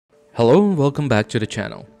Hello and welcome back to the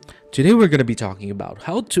channel. Today we're going to be talking about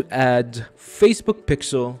how to add Facebook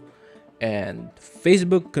Pixel and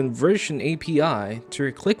Facebook Conversion API to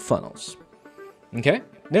your ClickFunnels. Okay,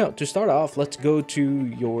 now to start off, let's go to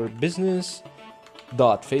your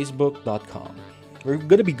business.facebook.com. We're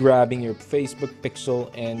going to be grabbing your Facebook Pixel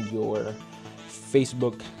and your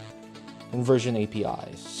Facebook Conversion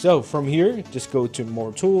APIs. So from here, just go to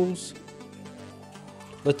More Tools.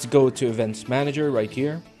 Let's go to Events Manager right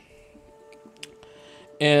here.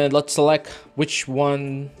 And let's select which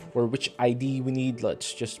one or which ID we need.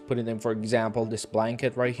 Let's just put it in, for example, this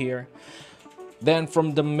blanket right here. Then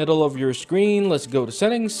from the middle of your screen, let's go to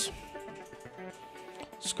Settings.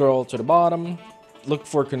 Scroll to the bottom. Look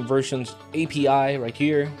for Conversions API right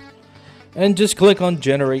here. And just click on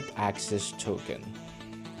Generate Access Token.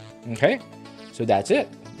 Okay, so that's it.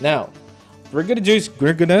 Now, what we're gonna do is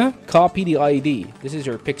we're gonna copy the ID. This is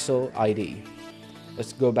your Pixel ID.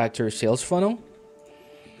 Let's go back to your sales funnel.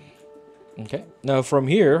 Okay, now from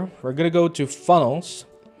here, we're going to go to Funnels.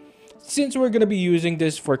 Since we're going to be using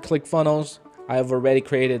this for ClickFunnels, I have already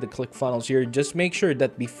created the ClickFunnels here. Just make sure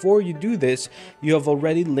that before you do this, you have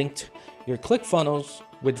already linked your ClickFunnels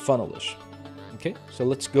with Funnelish. Okay, so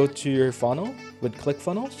let's go to your funnel with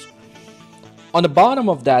ClickFunnels. On the bottom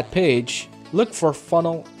of that page, look for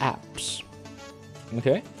Funnel Apps.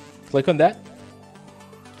 Okay, click on that.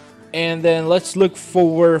 And then let's look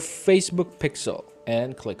for Facebook Pixel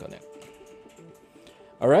and click on it.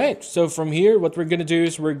 All right, so from here, what we're going to do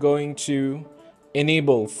is we're going to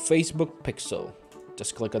enable Facebook Pixel.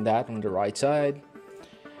 Just click on that on the right side.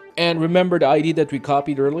 And remember the ID that we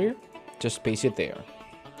copied earlier? Just paste it there.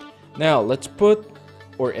 Now, let's put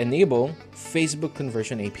or enable Facebook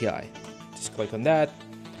Conversion API. Just click on that.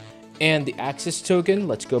 And the access token,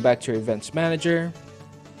 let's go back to your Events Manager.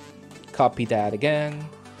 Copy that again.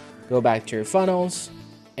 Go back to your funnels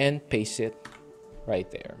and paste it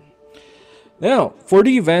right there. Now, for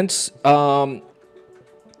the events,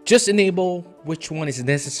 just enable which one is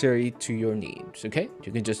necessary to your needs, okay?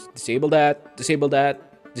 You can just disable that, disable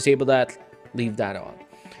that, disable that, leave that on.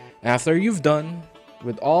 After you've done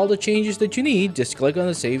with all the changes that you need, just click on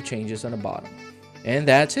the Save Changes on the bottom. And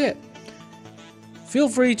that's it. Feel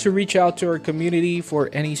free to reach out to our community for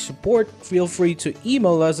any support. Feel free to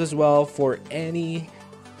email us as well for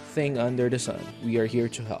anything under the sun. We are here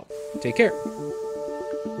to help. Take care.